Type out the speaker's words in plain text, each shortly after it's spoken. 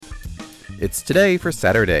It's today for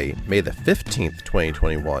Saturday, May the 15th,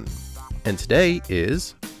 2021. And today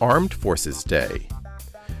is Armed Forces Day.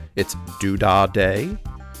 It's Doodah Day,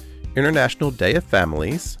 International Day of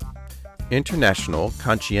Families, International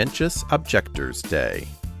Conscientious Objectors Day.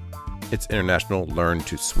 It's International Learn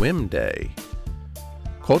to Swim Day,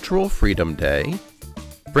 Cultural Freedom Day,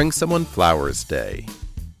 Bring Someone Flowers Day.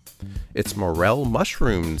 It's Morel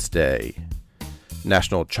Mushrooms Day,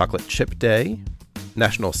 National Chocolate Chip Day,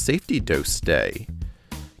 National Safety Dose Day,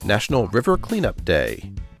 National River Cleanup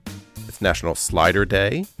Day. It's National Slider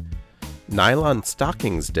Day, Nylon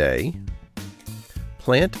Stockings Day,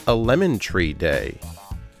 Plant a Lemon Tree Day,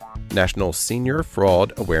 National Senior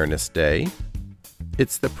Fraud Awareness Day.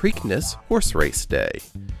 It's the Preakness Horse Race Day,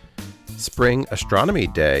 Spring Astronomy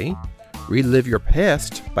Day, Relive your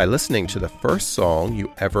past by listening to the first song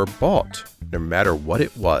you ever bought, no matter what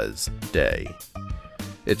it was, Day.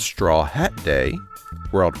 It's Straw Hat Day,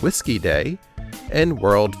 World Whiskey Day, and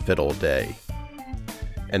World Fiddle Day.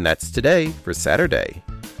 And that's today for Saturday,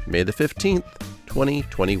 May the 15th,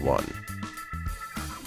 2021.